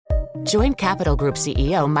Join Capital Group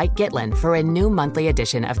CEO Mike Gitlin for a new monthly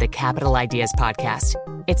edition of the Capital Ideas Podcast.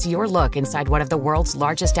 It's your look inside one of the world's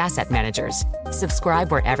largest asset managers.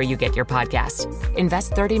 Subscribe wherever you get your podcasts.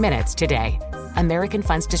 Invest 30 minutes today. American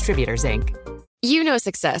Funds Distributors, Inc. You know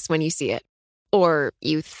success when you see it. Or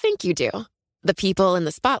you think you do. The people in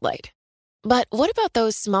the spotlight. But what about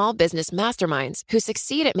those small business masterminds who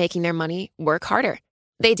succeed at making their money work harder?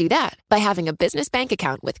 They do that by having a business bank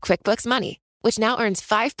account with QuickBooks Money, which now earns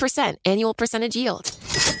 5% annual percentage yield.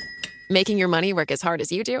 Making your money work as hard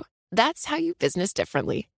as you do? That's how you business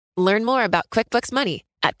differently. Learn more about QuickBooks Money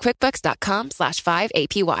at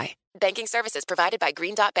quickbooks.com/5APY. Banking services provided by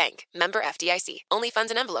Green Dot Bank. Member FDIC. Only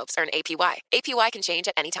funds and envelopes earn APY. APY can change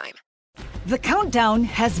at any time. The countdown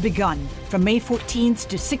has begun. From May 14th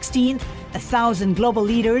to 16th, 1,000 global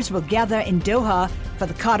leaders will gather in Doha for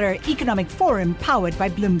the Qatar Economic Forum powered by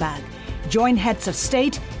Bloomberg. Join heads of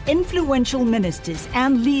state, influential ministers,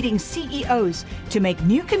 and leading CEOs to make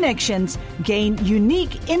new connections, gain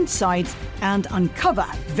unique insights, and uncover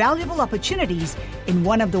valuable opportunities in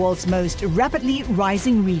one of the world's most rapidly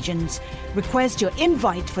rising regions. Request your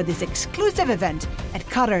invite for this exclusive event at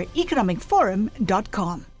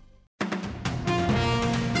QatarEconomicForum.com.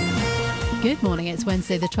 Good morning, it's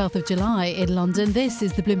Wednesday the 12th of July in London. This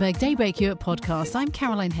is the Bloomberg Daybreak Europe podcast. I'm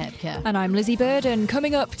Caroline Hepker. And I'm Lizzie Burden.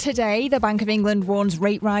 Coming up today, the Bank of England warns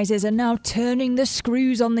rate rises are now turning the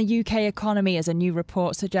screws on the UK economy as a new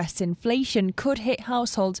report suggests inflation could hit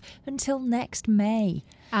households until next May.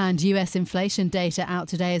 And US inflation data out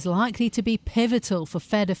today is likely to be pivotal for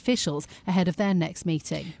Fed officials ahead of their next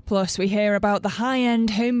meeting. Plus, we hear about the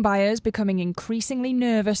high-end home buyers becoming increasingly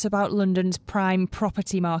nervous about London's prime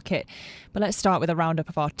property market. But let's start with a roundup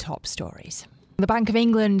of our top stories. The Bank of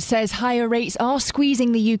England says higher rates are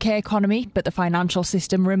squeezing the UK economy, but the financial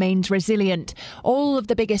system remains resilient. All of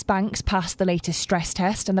the biggest banks passed the latest stress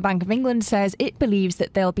test, and the Bank of England says it believes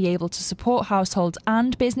that they'll be able to support households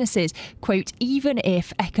and businesses, quote, even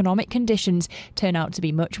if economic conditions turn out to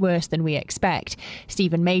be much worse than we expect.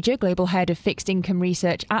 Stephen Major, Global Head of Fixed Income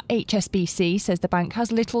Research at HSBC, says the bank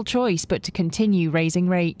has little choice but to continue raising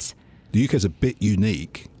rates. The UK is a bit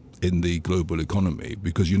unique in the global economy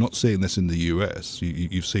because you're not seeing this in the US.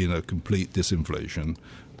 You've seen a complete disinflation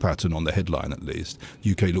pattern on the headline, at least.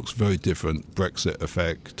 UK looks very different. Brexit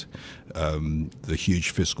effect, the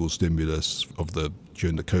huge fiscal stimulus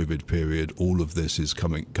during the COVID period, all of this is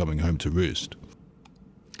coming home to roost.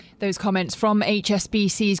 Those comments from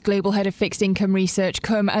HSBC's Global Head of Fixed Income Research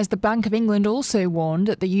come as the Bank of England also warned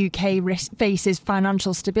that the UK faces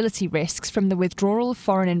financial stability risks from the withdrawal of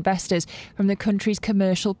foreign investors from the country's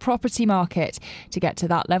commercial property market. To get to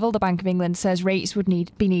that level, the Bank of England says rates would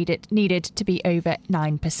needed to be over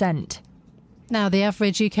 9%. Now, the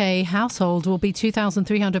average UK household will be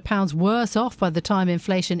 £2,300 worse off by the time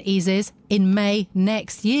inflation eases in May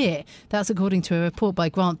next year. That's according to a report by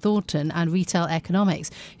Grant Thornton and Retail Economics,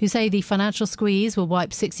 who say the financial squeeze will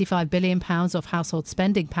wipe £65 billion off household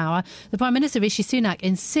spending power. The Prime Minister, Rishi Sunak,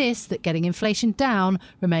 insists that getting inflation down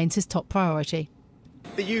remains his top priority.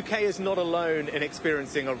 The UK is not alone in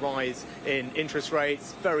experiencing a rise in interest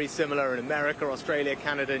rates, very similar in America, Australia,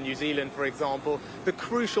 Canada, New Zealand, for example. The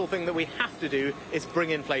crucial thing that we have to do is bring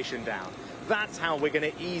inflation down. That's how we're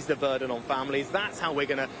going to ease the burden on families. That's how we're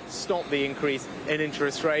going to stop the increase in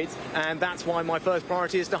interest rates. And that's why my first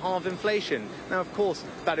priority is to halve inflation. Now, of course,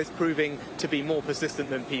 that is proving to be more persistent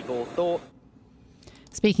than people thought.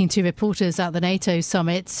 Speaking to reporters at the NATO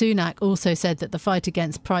summit, Sunak also said that the fight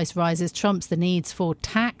against price rises trumps the needs for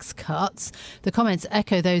tax cuts. The comments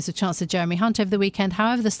echo those of Chancellor Jeremy Hunt over the weekend.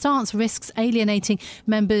 However, the stance risks alienating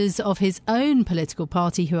members of his own political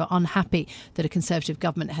party who are unhappy that a Conservative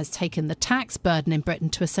government has taken the tax burden in Britain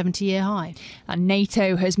to a 70-year high. And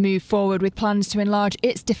NATO has moved forward with plans to enlarge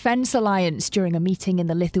its defence alliance during a meeting in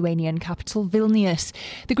the Lithuanian capital Vilnius.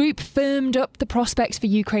 The group firmed up the prospects for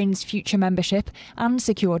Ukraine's future membership and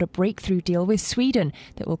secured a breakthrough deal with Sweden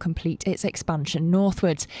that will complete its expansion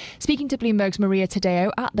northwards. Speaking to Bloomberg's Maria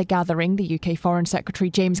Tadeo at the gathering, the UK Foreign Secretary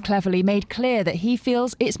James Cleverly made clear that he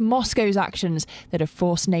feels it's Moscow's actions that have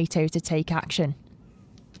forced NATO to take action.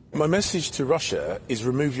 My message to Russia is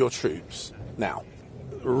remove your troops now.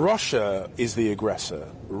 Russia is the aggressor.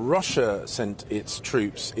 Russia sent its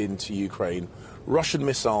troops into Ukraine. Russian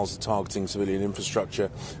missiles are targeting civilian infrastructure,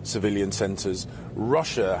 civilian centres.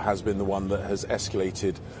 Russia has been the one that has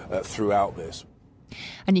escalated throughout this.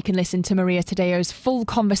 And you can listen to Maria Tadeo's full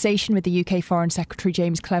conversation with the UK Foreign Secretary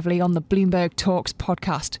James Cleverly on the Bloomberg Talks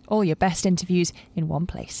podcast. All your best interviews in one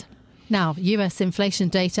place. Now, US inflation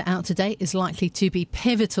data out today is likely to be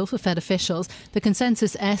pivotal for Fed officials. The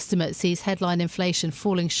consensus estimate sees headline inflation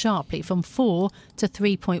falling sharply from 4 to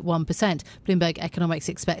 3.1%. Bloomberg Economics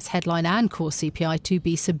expects headline and core CPI to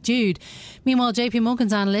be subdued. Meanwhile, JP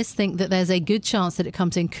Morgan's analysts think that there's a good chance that it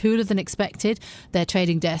comes in cooler than expected. Their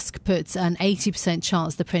trading desk puts an 80%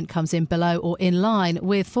 chance the print comes in below or in line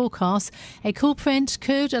with forecasts. A cool print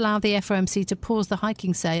could allow the FOMC to pause the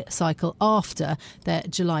hiking cycle after their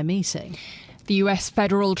July meeting. The US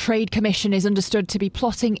Federal Trade Commission is understood to be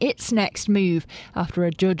plotting its next move after a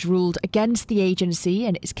judge ruled against the agency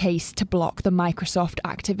in its case to block the Microsoft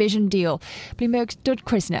Activision deal. Bloomberg's Dud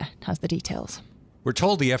Krisner has the details. We're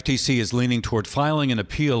told the FTC is leaning toward filing an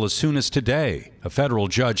appeal as soon as today. A federal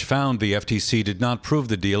judge found the FTC did not prove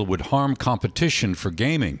the deal would harm competition for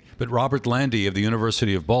gaming. But Robert Landy of the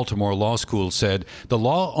University of Baltimore Law School said the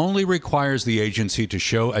law only requires the agency to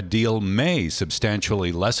show a deal may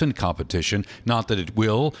substantially lessen competition, not that it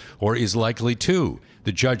will or is likely to.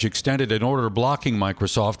 The judge extended an order blocking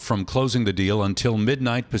Microsoft from closing the deal until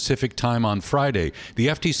midnight Pacific time on Friday. The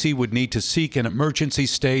FTC would need to seek an emergency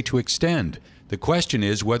stay to extend. The question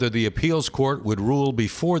is whether the appeals court would rule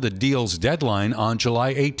before the deal's deadline on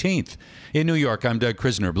July 18th. In New York, I'm Doug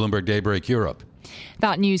Krisner, Bloomberg Daybreak Europe.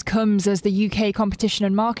 That news comes as the UK Competition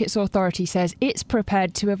and Markets Authority says it's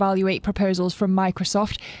prepared to evaluate proposals from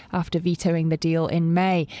Microsoft after vetoing the deal in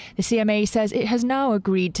May. The CMA says it has now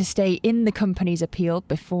agreed to stay in the company's appeal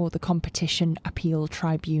before the Competition Appeal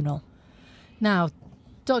Tribunal. Now,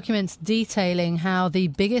 documents detailing how the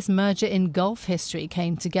biggest merger in golf history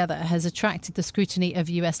came together has attracted the scrutiny of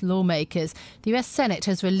US lawmakers. The US Senate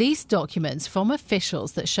has released documents from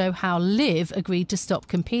officials that show how LIV agreed to stop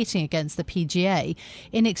competing against the PGA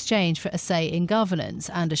in exchange for a say in governance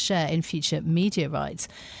and a share in future media rights.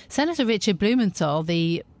 Senator Richard Blumenthal,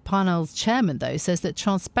 the panel's chairman, though, says that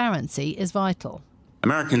transparency is vital.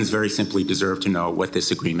 Americans very simply deserve to know what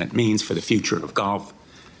this agreement means for the future of golf,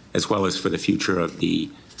 as well as for the future of the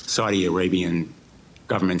Saudi Arabian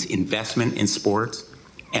government's investment in sports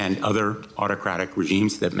and other autocratic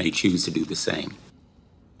regimes that may choose to do the same.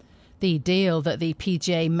 The deal that the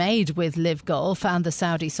PGA made with LIV Golf and the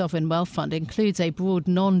Saudi Sovereign Wealth Fund includes a broad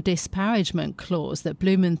non-disparagement clause that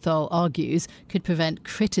Blumenthal argues could prevent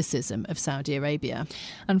criticism of Saudi Arabia.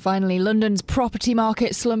 And finally, London's property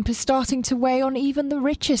market slump is starting to weigh on even the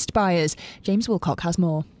richest buyers. James Wilcock has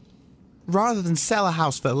more. Rather than sell a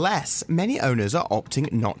house for less, many owners are opting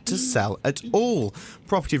not to sell at all.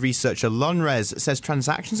 Property researcher Lonres says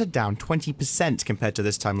transactions are down 20% compared to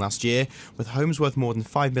this time last year, with homes worth more than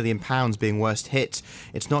 £5 million being worst hit.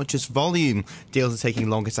 It's not just volume. Deals are taking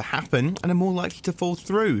longer to happen and are more likely to fall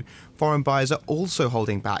through. Foreign buyers are also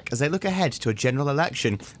holding back as they look ahead to a general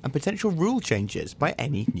election and potential rule changes by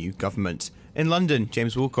any new government. In London,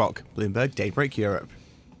 James Wilcock, Bloomberg Daybreak Europe.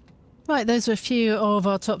 Right, those are a few of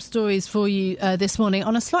our top stories for you this morning.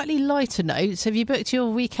 On a slightly lighter note, have you booked your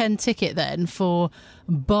weekend ticket then for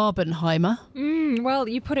Barbenheimer? Well,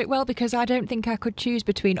 you put it well, because I don't think I could choose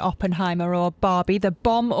between Oppenheimer or Barbie, the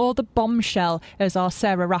bomb or the bombshell, as our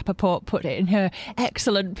Sarah Rappaport put it in her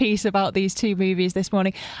excellent piece about these two movies this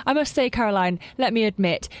morning. I must say, Caroline, let me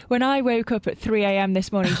admit, when I woke up at 3 a.m.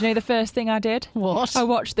 this morning, do you know the first thing I did? What? I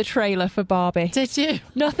watched the trailer for Barbie. Did you?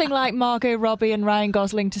 Nothing like Margot Robbie and Ryan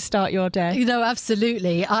Gosling to start your day. You know,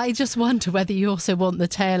 absolutely. I just wonder whether you also want the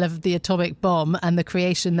tale of the atomic bomb and the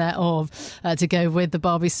creation thereof to go with the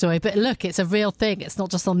Barbie story. But look, it's a real thing. It's not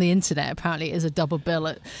just on the internet. Apparently it is a double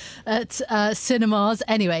bill at cinemas.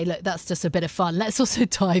 Anyway, look, that's just a bit of fun. Let's also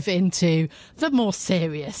dive into the more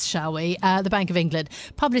serious, shall we? The Bank of England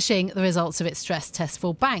publishing the results of its stress test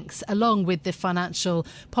for banks, along with the Financial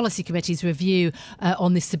Policy Committee's review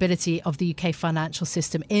on the stability of the UK financial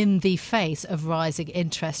system in the face of rising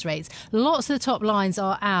interest rates. Lots of the top lines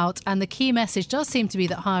are out, and the key message does seem to be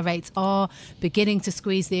that higher rates are beginning to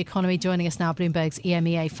squeeze the economy. Joining us now, Bloomberg's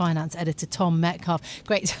EMEA finance editor Tom Metcalf.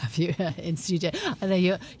 Great to have you in studio. I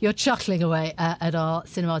know you're chuckling away at our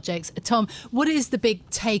cinema jokes. Tom, what is the big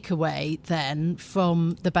takeaway then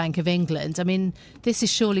from the Bank of England? I mean, this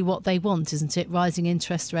is surely what they want, isn't it? Rising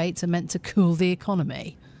interest rates are meant to cool the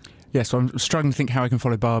economy. Yes, so I'm struggling to think how I can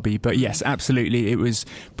follow Barbie, but yes, absolutely. It was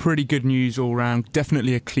pretty good news all round,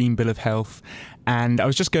 definitely a clean bill of health. And I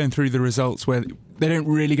was just going through the results where they don't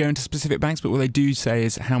really go into specific banks, but what they do say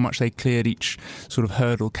is how much they cleared each sort of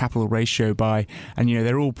hurdle capital ratio by. And, you know,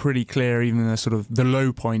 they're all pretty clear, even the sort of the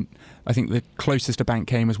low point. I think the closest a bank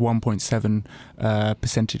came was 1.7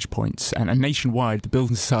 percentage points. And nationwide, the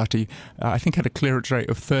Building Society, I think, had a clearance rate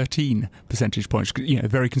of 13 percentage points. You know, a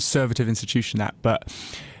very conservative institution, that. But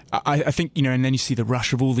I think, and then you see the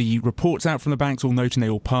rush of all the reports out from the banks, all noting they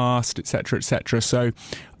all passed, etc., etc. So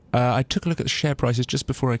I took a look at the share prices just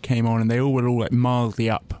before I came on, and they all were like mildly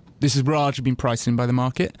up. This has largely been priced in by the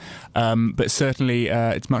market, but certainly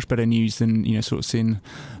it's much better news than sort of seeing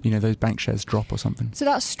those bank shares drop or something. So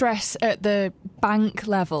that's stress at the bank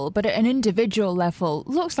level, but at an individual level,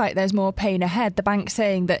 looks like there's more pain ahead. The bank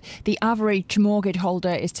saying that the average mortgage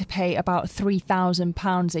holder is to pay about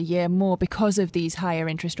 £3,000 a year more because of these higher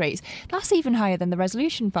interest rates. That's even higher than the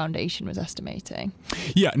Resolution Foundation was estimating.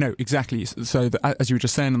 Yeah, no, exactly. So as you were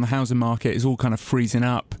just saying, on the housing market is all kind of freezing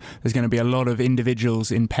up. There's going to be a lot of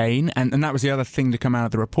individuals in pain. And that was the other thing to come out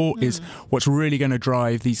of the report is what's really going to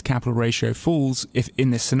drive these capital ratio falls, if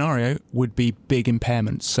in this scenario, would be big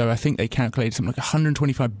impairments. So I think they calculated something like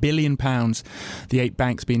 £125 billion the 8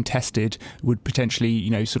 banks being tested would potentially,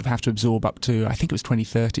 sort of have to absorb up to, I think it was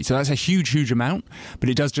 2030. So that's a huge, huge amount. But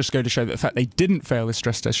it does just go to show that the fact they didn't fail the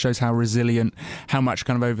stress test shows how resilient, how much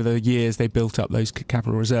kind of over the years they built up those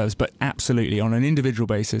capital reserves. But absolutely, on an individual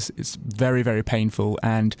basis, it's very, very painful.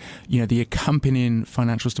 And, the accompanying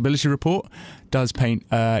financial stability report does paint,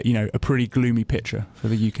 a pretty gloomy picture for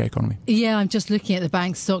the UK economy. Yeah, I'm just looking at the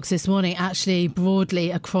bank stocks this morning. Actually,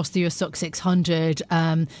 broadly across the US stock 600,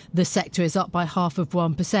 the sector is up by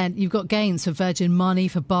 0.5%. You've got gains for Virgin Money,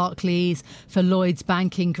 for Barclays, for Lloyds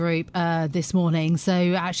Banking Group this morning.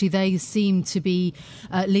 So actually, they seem to be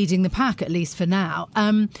leading the pack, at least for now.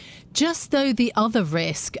 Just though the other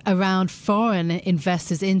risk around foreign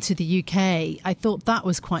investors into the UK, I thought that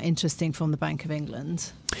was quite interesting from the Bank of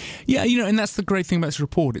England. Yeah, and that's the great thing about this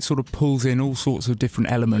report. It sort of pulls in all sorts of different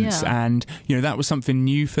elements. Yeah. And, that was something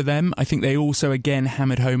new for them. I think they also, again,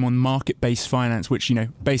 hammered home on market-based finance, which,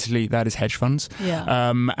 basically that is hedge funds.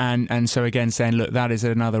 Yeah. And so, again, saying, look, that is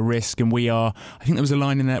another risk. And I think there was a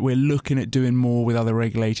line in there, we're looking at doing more with other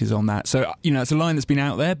regulators on that. So, it's a line that's been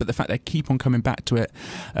out there, but the fact they keep on coming back to it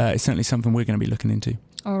is certainly something we're going to be looking into.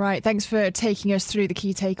 All right, thanks for taking us through the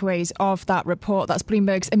key takeaways of that report. That's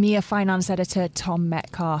Bloomberg's EMEA finance editor, Tom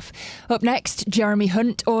Metcalf. Up next, Jeremy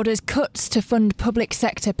Hunt orders cuts to fund public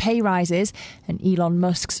sector pay rises and Elon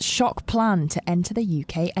Musk's shock plan to enter the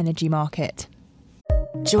UK energy market.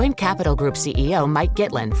 Join Capital Group CEO Mike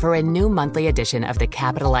Gitlin for a new monthly edition of the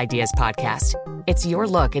Capital Ideas podcast. It's your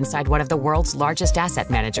look inside one of the world's largest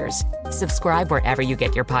asset managers. Subscribe wherever you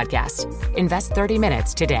get your podcasts. Invest 30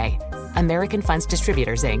 minutes today. American Funds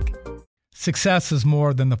Distributors, Inc. Success is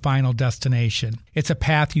more than the final destination. It's a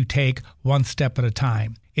path you take one step at a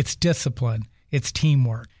time. It's discipline, it's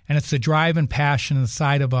teamwork, and it's the drive and passion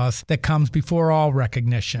inside of us that comes before all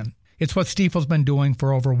recognition. It's what Stifel's been doing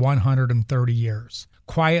for over 130 years.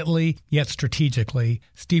 Quietly, yet strategically,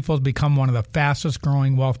 Stifel's become one of the fastest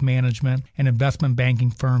growing wealth management and investment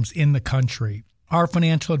banking firms in the country. Our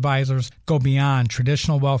financial advisors go beyond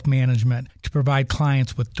traditional wealth management to provide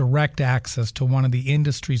clients with direct access to one of the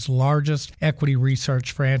industry's largest equity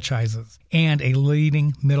research franchises and a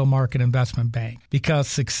leading middle market investment bank, because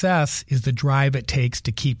success is the drive it takes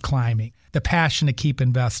to keep climbing, the passion to keep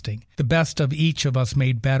investing, the best of each of us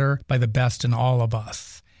made better by the best in all of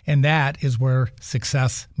us. And that is where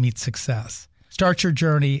success meets success. Start your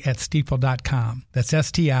journey at Stifel.com. That's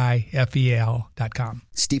STIFEL.com.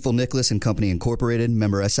 Stifel Nicholas and Company Incorporated,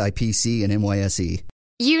 member SIPC and NYSE.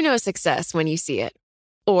 You know success when you see it.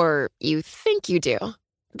 Or you think you do.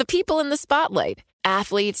 The people in the spotlight.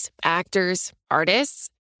 Athletes, actors, artists.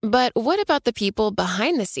 But what about the people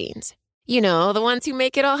behind the scenes? The ones who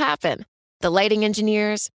make it all happen. The lighting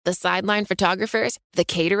engineers, the sideline photographers, the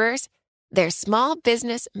caterers. They're small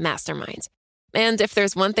business masterminds. And if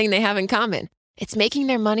there's one thing they have in common, it's making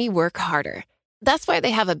their money work harder. That's why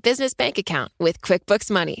they have a business bank account with QuickBooks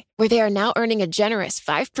Money, where they are now earning a generous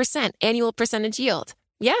 5% annual percentage yield.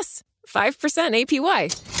 Yes, 5%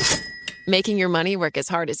 APY. Making your money work as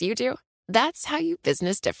hard as you do? That's how you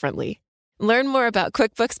business differently. Learn more about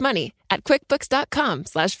QuickBooks Money at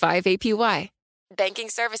QuickBooks.com/5APY. Banking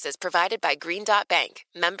services provided by Green Dot Bank,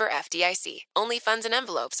 member FDIC. Only funds and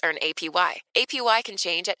envelopes earn APY. APY can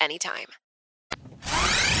change at any time.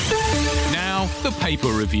 Now, the paper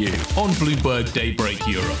review on Bloomberg Daybreak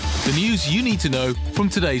Europe. The news you need to know from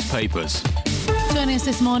today's papers. Joining us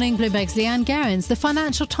this morning, Bloomberg's Leanne Gerrans. The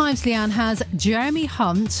Financial Times, Leanne, has Jeremy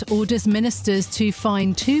Hunt orders ministers to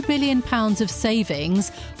find £2 billion of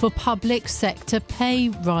savings for public sector pay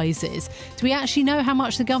rises. Do we actually know how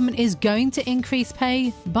much the government is going to increase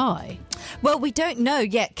pay by? Well, we don't know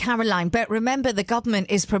yet, Caroline, but remember the government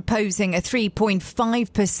is proposing a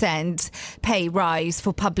 3.5% pay rise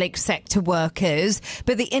for public sector workers,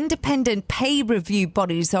 but the independent pay review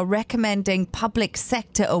bodies are recommending public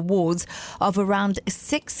sector awards of around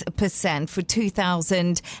 6% for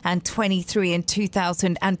 2023 and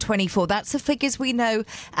 2024. That's the figures we know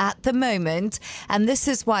at the moment, and this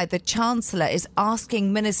is why the Chancellor is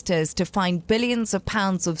asking ministers to find billions of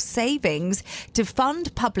pounds of savings to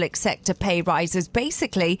fund public sector pay rises,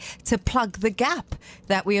 basically to plug the gap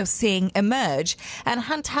that we are seeing emerge. And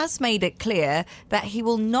Hunt has made it clear that he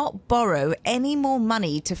will not borrow any more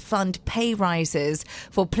money to fund pay rises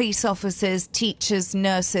for police officers, teachers,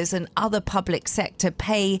 nurses and other public sector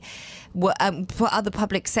for other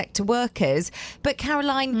public sector workers. But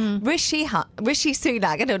Caroline, Rishi Sunak,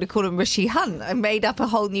 I don't want to call him Rishi Hunt, I made up a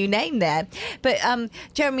whole new name there. But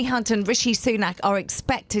Jeremy Hunt and Rishi Sunak are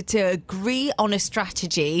expected to agree on a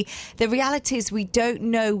strategy. The reality is we don't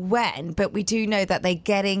know when, but we do know that they're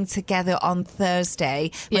getting together on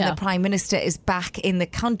Thursday when the Prime Minister is back in the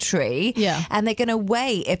country. Yeah. And they're going to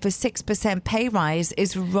weigh if a 6% pay rise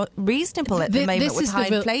is reasonable at the moment with high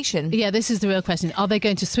inflation. Yeah, this is the real question. Are they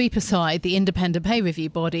going to sweep aside the independent pay review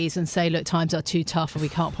bodies and say, look, times are too tough and we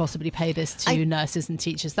can't possibly pay this to nurses and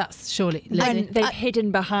teachers? That's surely... And they've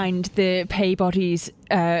hidden behind the pay bodies'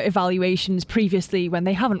 evaluations previously when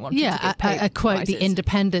they haven't wanted to give pay quote rises. The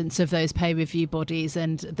independence of those pay review bodies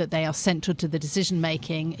and that they are central to the decision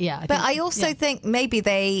making. I also think maybe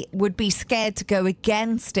they would be scared to go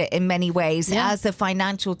against it in many ways, as the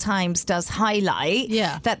Financial Times does highlight,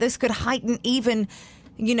 that this could heighten even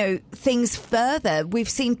things further. We've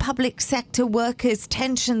seen public sector workers'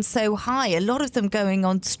 tension so high, a lot of them going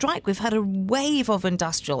on strike. We've had a wave of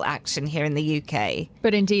industrial action here in the UK.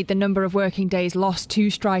 But indeed, the number of working days lost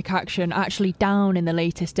to strike action actually down in the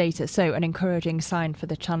latest data, so an encouraging sign for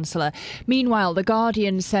the Chancellor. Meanwhile, The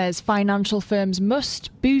Guardian says financial firms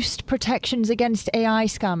must boost protections against AI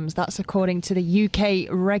scams. That's according to the UK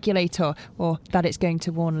regulator, or that it's going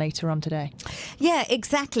to warn later on today. Yeah,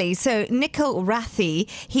 exactly. So Nikhil Rathi,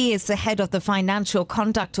 he is the head of the Financial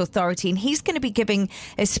Conduct Authority, and he's going to be giving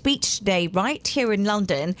a speech today right here in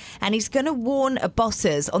London, and he's going to warn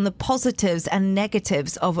bosses on the positives and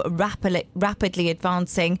negatives of rapidly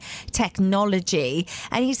advancing technology.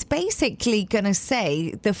 And he's basically going to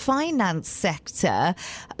say the finance sector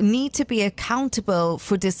need to be accountable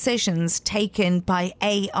for decisions taken by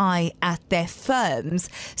AI at their firms.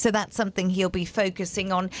 So that's something he'll be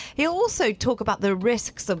focusing on. He'll also talk about the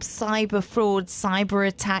risks of cyber fraud, cyber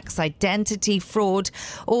attacks, identity fraud,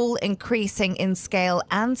 all increasing in scale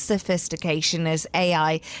and sophistication as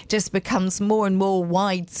AI just becomes more and more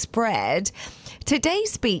widespread.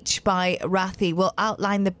 Today's speech by Rathi will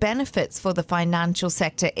outline the benefits for the financial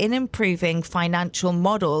sector in improving financial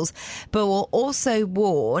models, but will also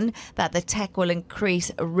warn that the tech will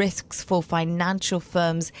increase risks for financial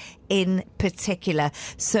firms in particular.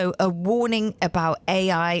 So a warning about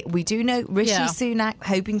AI. We do know Rishi Sunak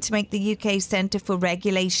hoping to make the UK Centre for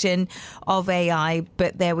Regulation of AI,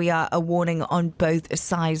 but there we are, a warning on both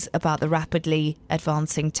sides about the rapidly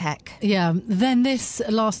advancing tech. Yeah. Then this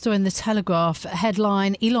last story in the Telegraph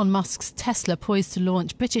headline: Elon Musk's Tesla poised to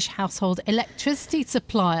launch British household electricity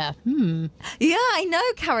supplier. Yeah, I know,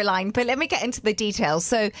 Caroline, but let me get into the details.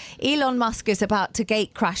 So Elon Musk is about to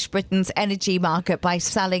gate crash Britain's energy market by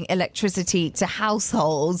selling electricity to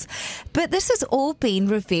households. But this has all been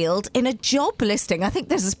revealed in a job listing. I think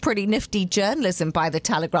this is pretty nifty journalism by the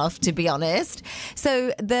Telegraph, to be honest.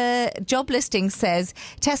 So the job listing says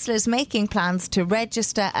Tesla is making plans to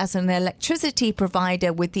register as an electricity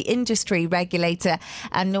provider with the industry regulator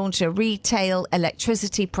and launch a retail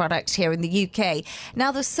electricity product here in the UK.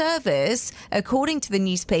 Now, the service, according to the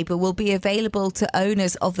newspaper, will be available to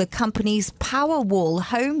owners of the company's Powerwall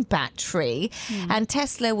home battery, and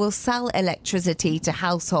Tesla will sell electricity to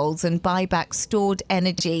households and buy back stored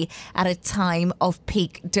energy at a time of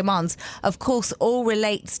peak demands. Of course, all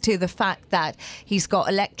relates to the fact that he's got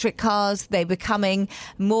electric cars. They're becoming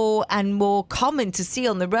more and more common to see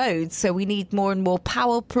on the roads, so we need more and more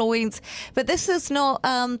power points. But this is not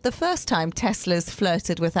the first time Tesla's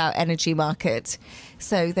flirted with our energy market.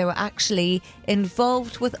 So they were actually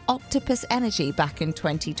involved with Octopus Energy back in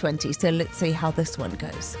 2020. So let's see how this one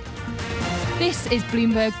goes. This is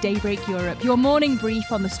Bloomberg Daybreak Europe, your morning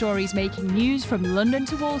brief on the stories making news from London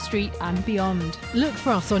to Wall Street and beyond. Look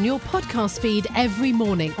for us on your podcast feed every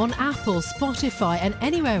morning on Apple, Spotify and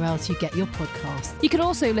anywhere else you get your podcasts. You can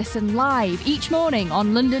also listen live each morning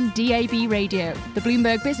on London DAB Radio, the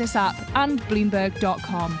Bloomberg Business app and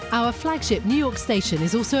Bloomberg.com. Our flagship New York station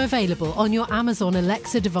is also available on your Amazon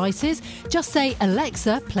Alexa devices. Just say,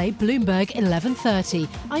 Alexa, play Bloomberg 1130.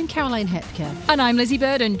 I'm Caroline Hepker. And I'm Lizzie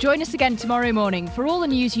Burden. Join us again tomorrow morning for all the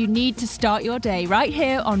news you need to start your day right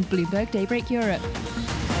here on Bloomberg Daybreak Europe.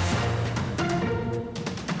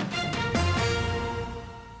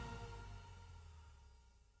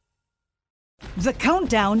 The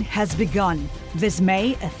countdown has begun. This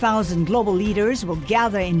May, 1,000 global leaders will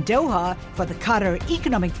gather in Doha for the Qatar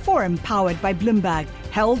Economic Forum powered by Bloomberg,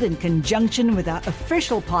 held in conjunction with our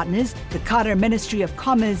official partners, the Qatar Ministry of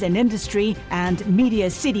Commerce and Industry and Media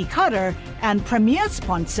City Qatar, and premier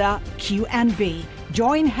sponsor QNB.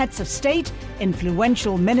 Join heads of state,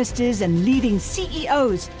 influential ministers and leading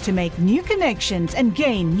CEOs to make new connections and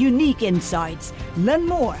gain unique insights. Learn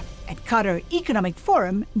more at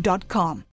QatarEconomicForum.com.